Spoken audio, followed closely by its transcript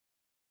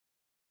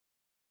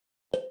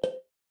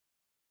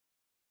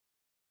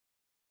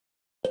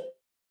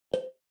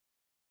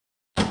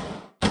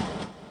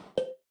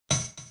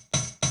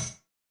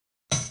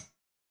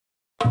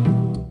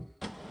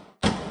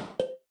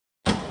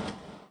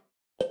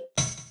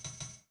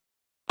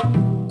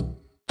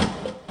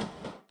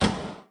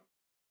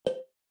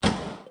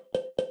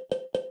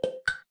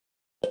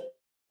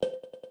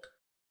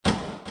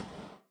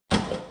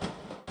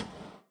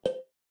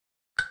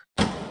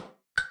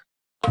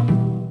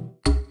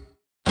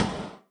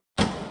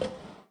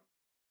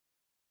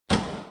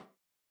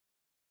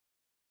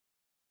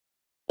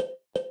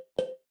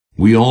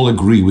We all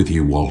agree with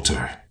you,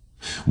 Walter.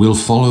 We'll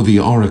follow the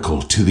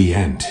Oracle to the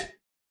end.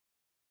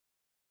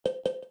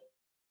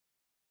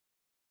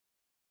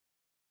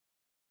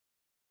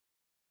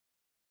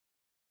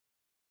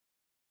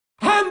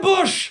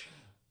 Ambush!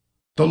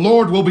 The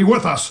Lord will be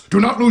with us.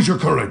 Do not lose your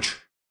courage.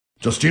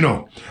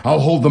 Justino, I'll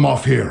hold them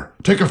off here.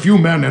 Take a few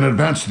men and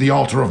advance to the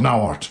altar of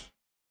Nauart.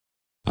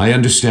 I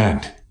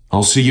understand.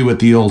 I'll see you at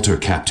the altar,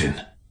 Captain.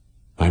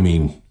 I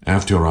mean,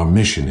 after our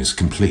mission is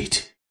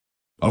complete.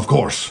 Of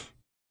course.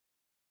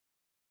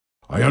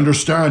 I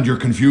understand your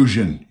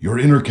confusion, your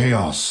inner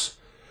chaos.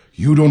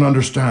 You don't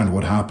understand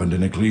what happened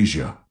in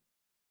Ecclesia.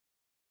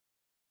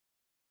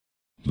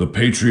 The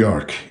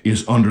Patriarch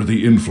is under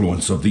the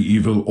influence of the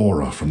evil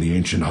aura from the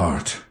Ancient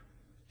Heart.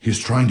 He's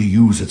trying to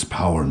use its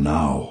power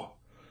now.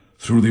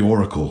 Through the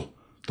Oracle,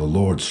 the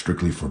Lord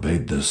strictly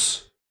forbade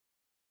this.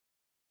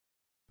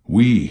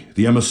 We,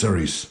 the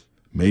emissaries,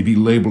 may be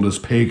labeled as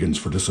pagans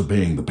for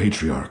disobeying the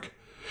Patriarch,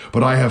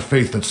 but I have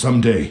faith that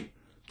someday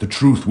the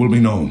truth will be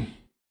known.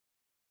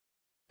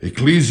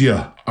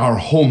 Ecclesia, our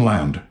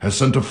homeland, has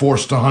sent a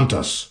force to hunt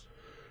us.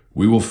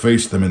 We will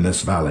face them in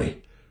this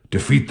valley,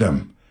 defeat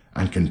them,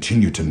 and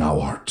continue to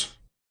Nauart.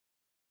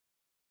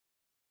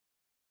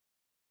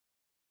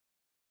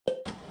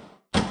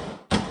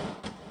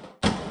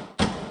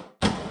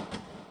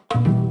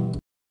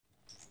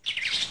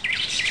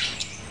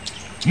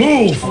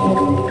 Move!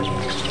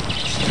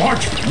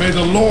 March! May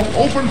the Lord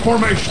open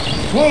formation,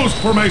 closed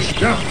formation,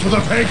 death to the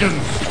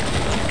pagans!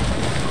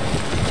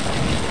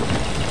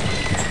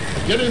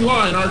 Get in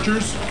line,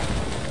 archers!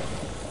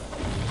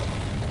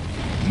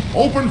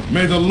 Open!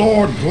 May the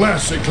Lord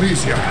bless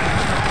Ecclesia!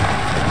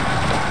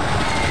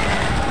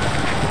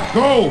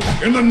 Go!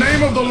 In the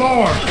name of the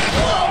Lord!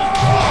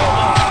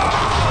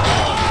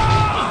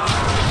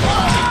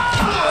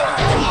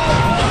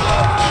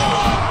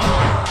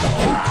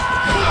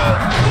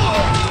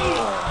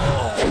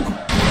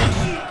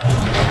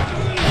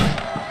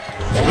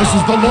 This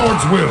is the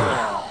Lord's will.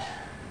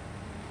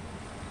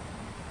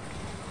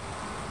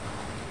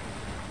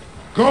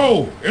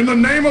 Go! In the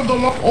name of the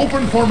Lord!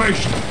 Open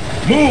formation!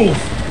 Move!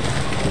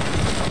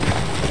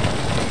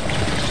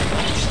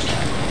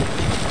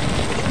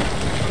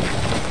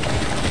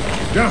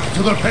 Death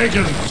to the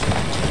pagans!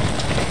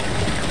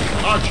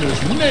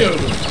 Archers, nail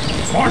them!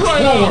 March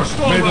Right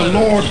forward! May the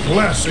Lord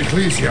bless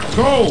Ecclesia!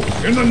 Go!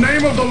 In the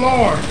name of the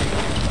Lord!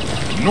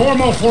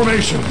 Normal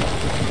formation!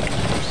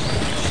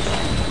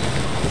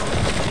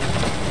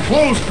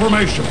 Closed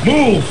formation!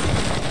 Move!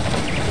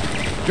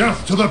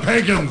 Death to the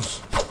pagans!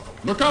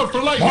 Look out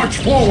for lightning! March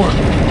forward!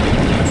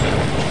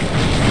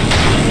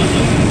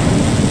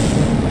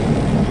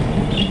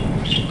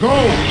 Go!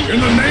 In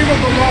the name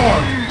of the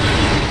Lord!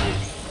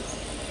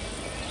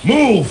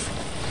 Move!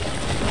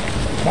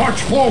 March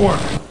forward!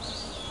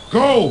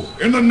 Go!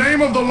 In the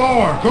name of the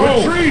Lord! Go!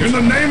 Retreat! In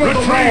the name of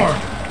the Lord!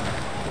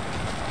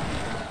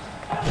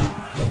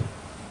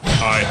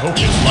 I hope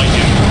it's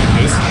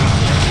lightning. This.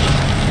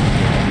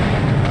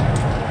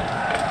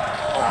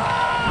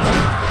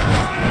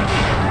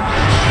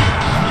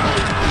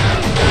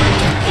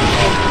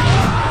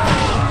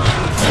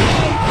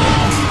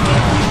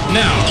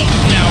 Now,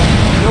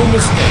 no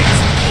mistakes.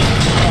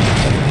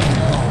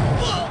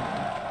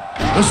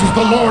 This is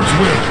the Lord's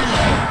will.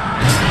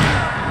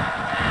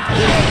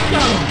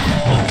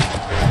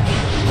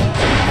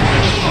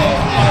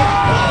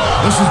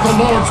 This is the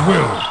Lord's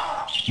will.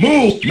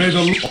 Move! May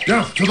the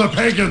death to the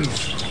pagans.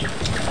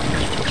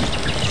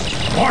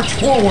 March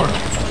forward.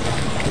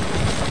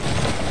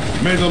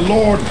 May the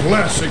Lord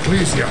bless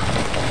Ecclesia.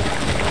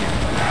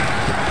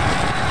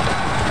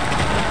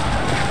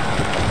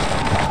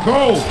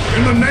 Go!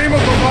 In the name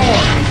of the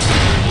Lord!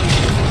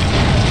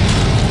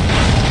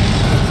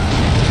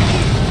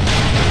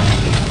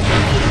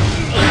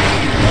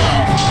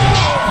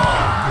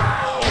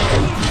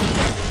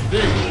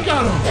 They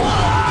got him!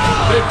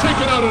 They've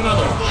taken out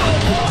another!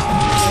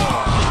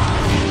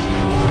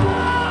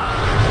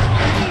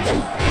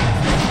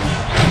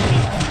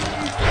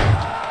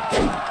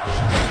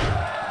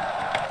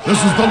 This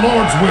is the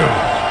Lord's will!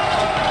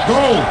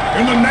 Go!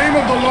 In the name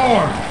of the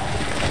Lord!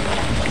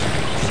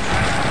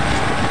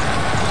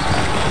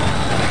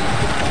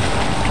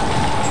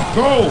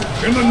 Go!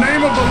 In the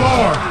name of the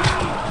Lord!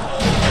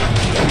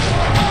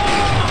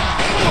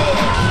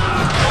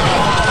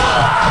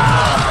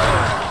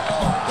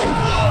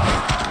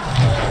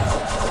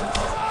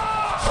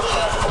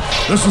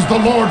 This is the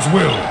Lord's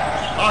will!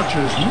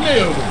 Archers,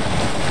 nail them!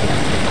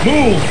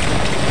 Move!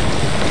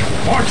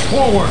 March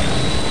forward!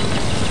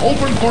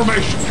 Open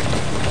formation!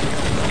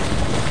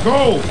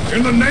 Go!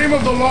 In the name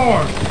of the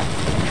Lord!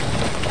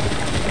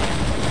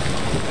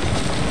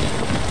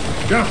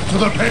 Death to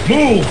the pit!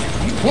 Move!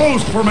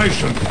 Closed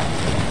formation!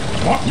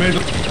 What may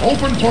the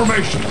open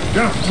formation?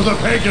 Death to the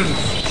pagans!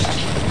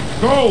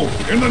 Go!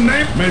 In the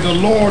name, may the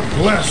Lord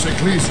bless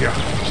Ecclesia!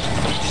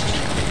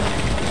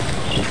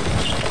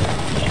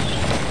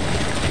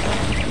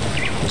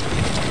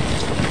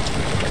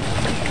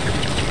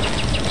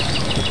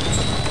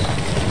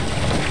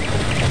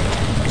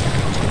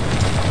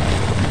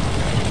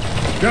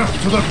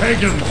 Death to the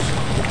pagans!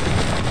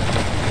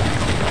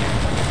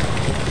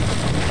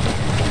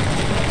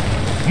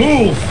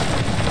 Move!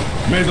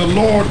 May the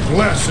Lord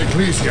bless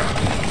Ecclesia.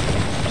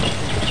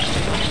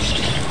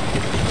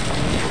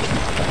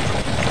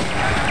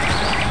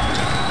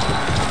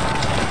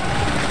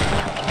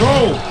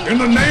 Go in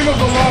the name of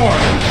the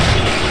Lord!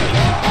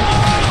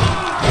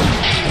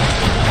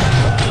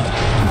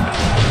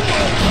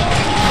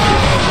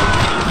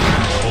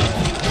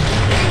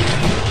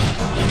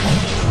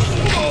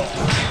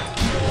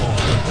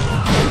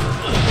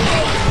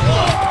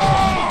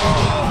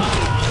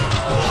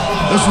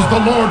 This is the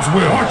Lord's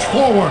will. March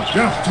forward.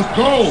 Death to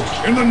go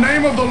in the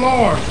name of the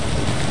Lord.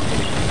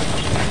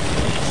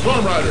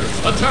 Storm Riders,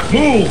 attack!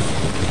 Move.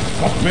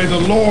 May the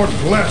Lord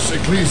bless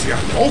Ecclesia.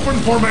 Open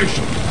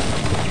formation.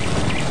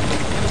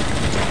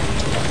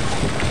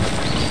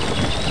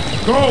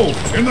 Go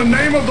in the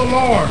name of the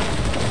Lord.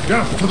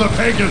 Death to the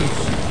pagans.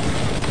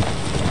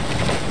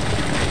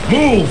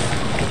 Move.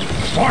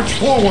 March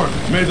forward.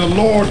 May the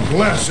Lord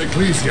bless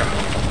Ecclesia.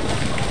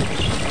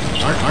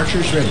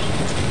 Archers ready.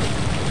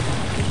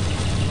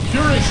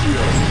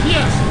 Curatio,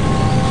 yes!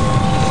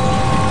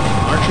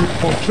 Archer,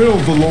 fulfill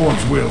the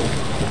Lord's will.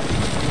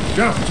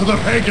 Death to the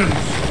pagans!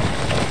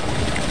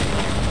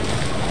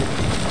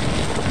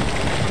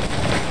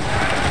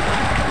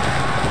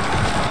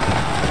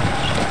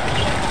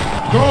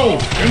 Go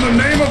in the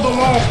name of the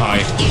Lord!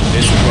 Aye,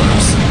 this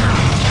works.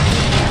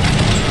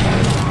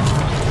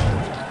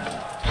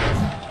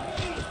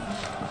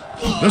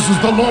 This is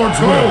the Lord's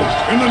will.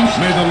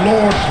 May the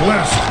Lord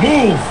bless.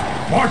 Move!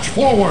 March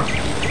forward!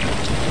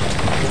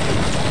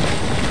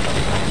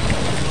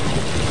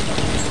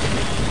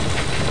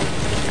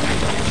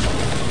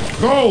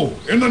 Go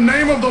in the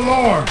name of the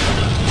Lord!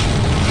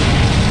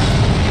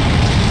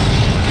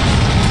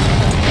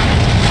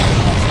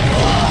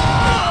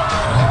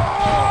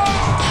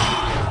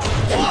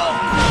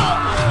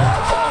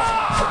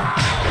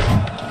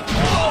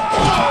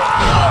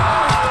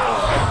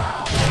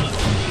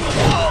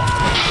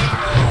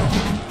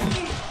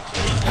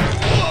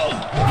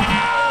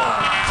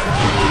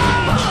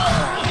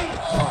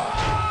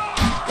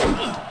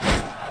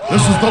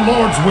 This is the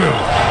Lord's will.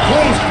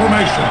 Close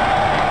formation.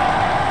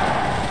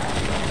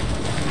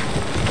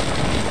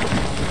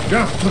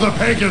 Death to the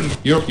pagans.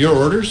 Your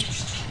orders?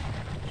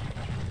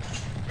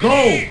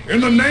 Go in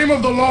the name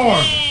of the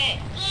Lord.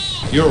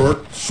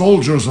 Your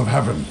Soldiers of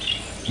heaven,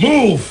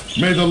 move.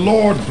 May the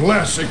Lord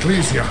bless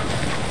Ecclesia.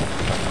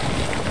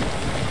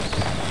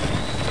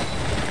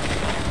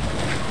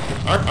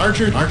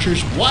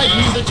 Archers,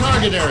 widen the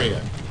target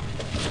area.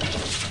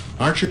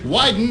 Archer,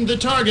 widen the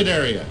target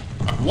area.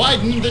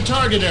 Widen the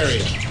target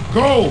area.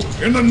 Go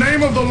in the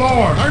name of the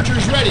Lord.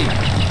 Archers ready.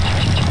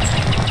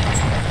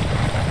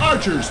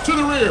 Archers, to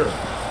the rear!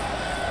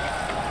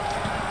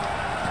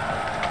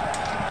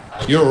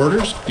 Your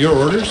orders? Your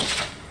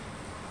orders?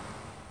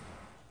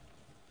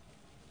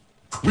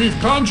 We've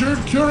conjured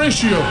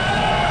Curatio!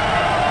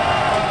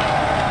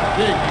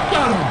 They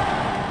got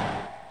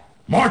him!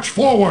 March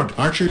forward.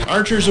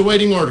 Archers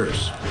awaiting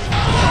orders.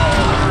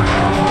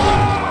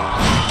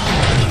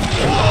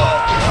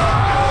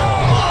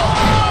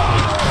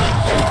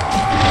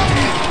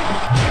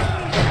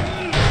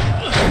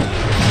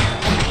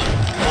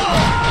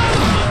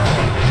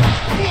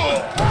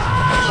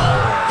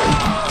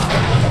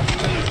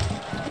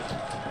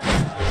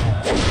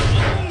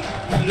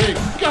 They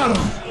got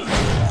him!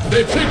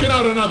 They've taken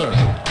out another!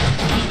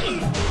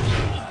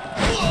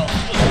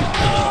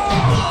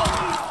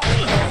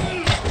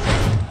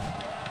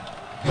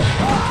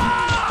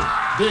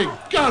 They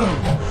got him!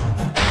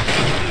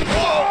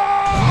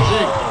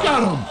 They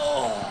got him!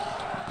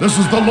 This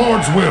is the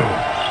Lord's will.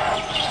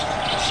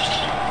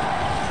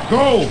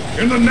 Go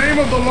in the name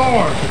of the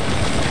Lord.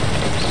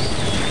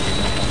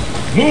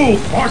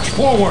 Move. March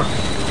forward.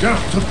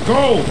 Death to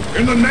go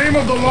in the name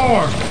of the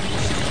Lord.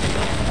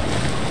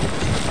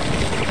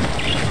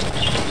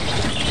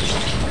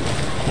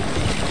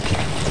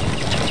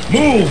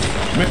 Move.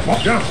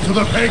 Death to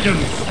the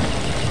pagans.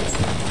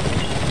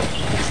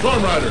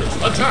 Storm Riders,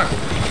 attack!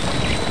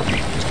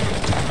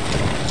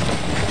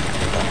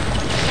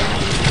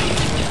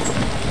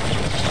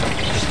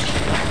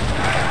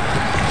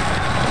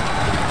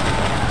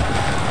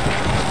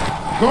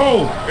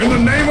 Go in the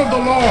name of the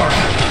Lord.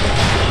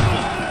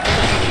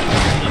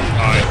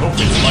 I hope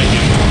it's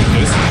lightning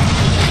this.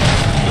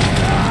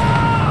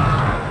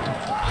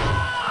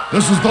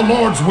 This is the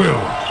Lord's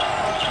will.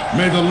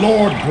 May the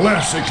Lord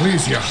bless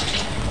Ecclesia.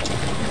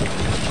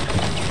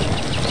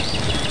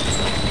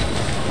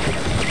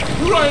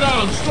 Right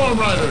on, Storm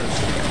Riders!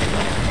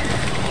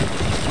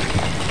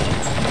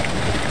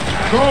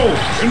 Go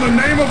in the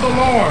name of the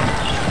Lord.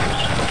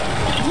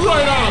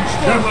 Right on,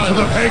 Storm Death to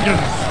the Riders!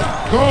 pagans.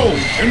 Go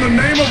in the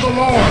name of the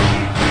Lord.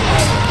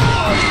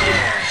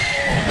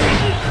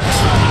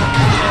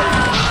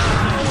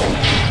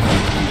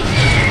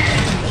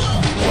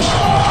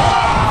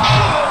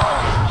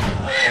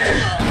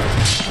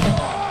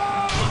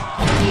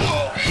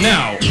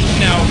 Now,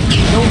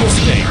 no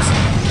mistakes.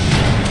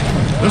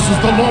 This is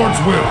the Lord's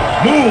will.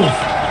 Move.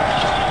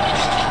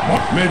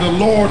 May the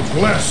Lord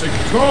bless it.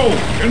 Go,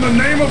 in the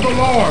name of the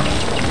Lord.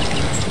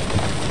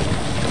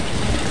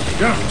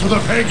 Death to the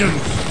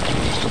pagans.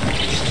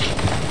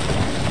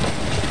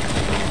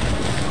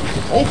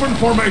 Open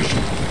formation.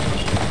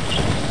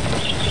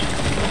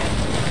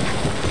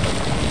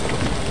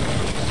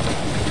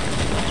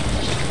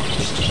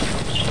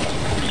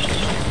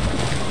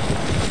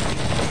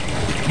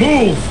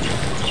 Move!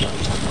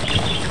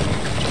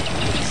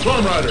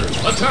 Storm Riders,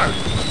 attack!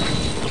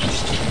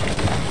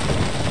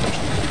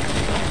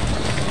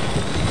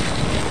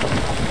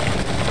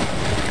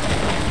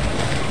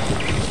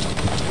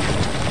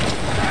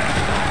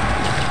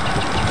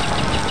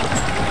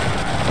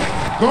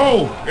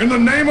 Go, in the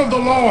name of the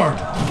Lord!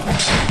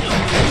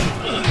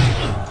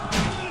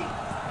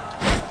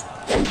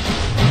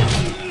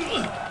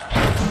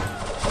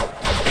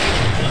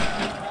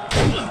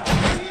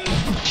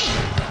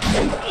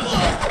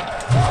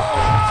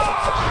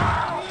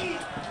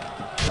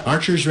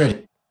 Archers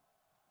ready.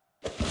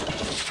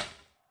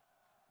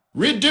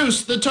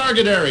 Reduce the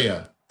target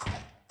area.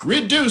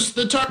 Reduce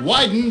the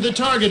widen the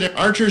target area.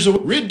 Archers,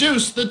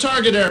 reduce the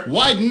target area.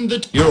 Widen the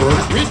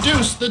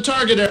reduce the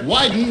target area.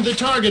 Widen the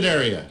target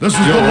area. This is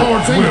the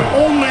Lord's will,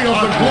 only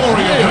of the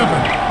glory of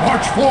heaven.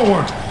 March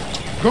forward.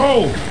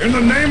 Go, in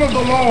the name of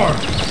the Lord.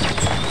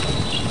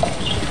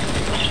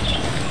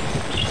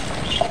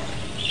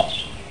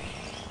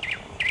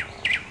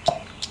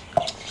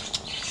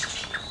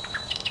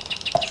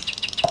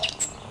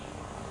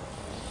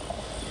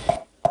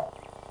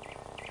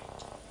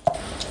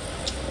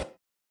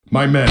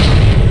 My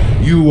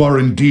men, you are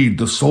indeed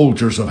the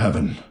soldiers of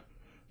heaven.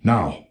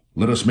 Now,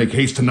 let us make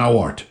haste to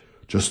Nauart.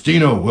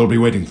 Justino will be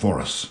waiting for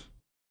us.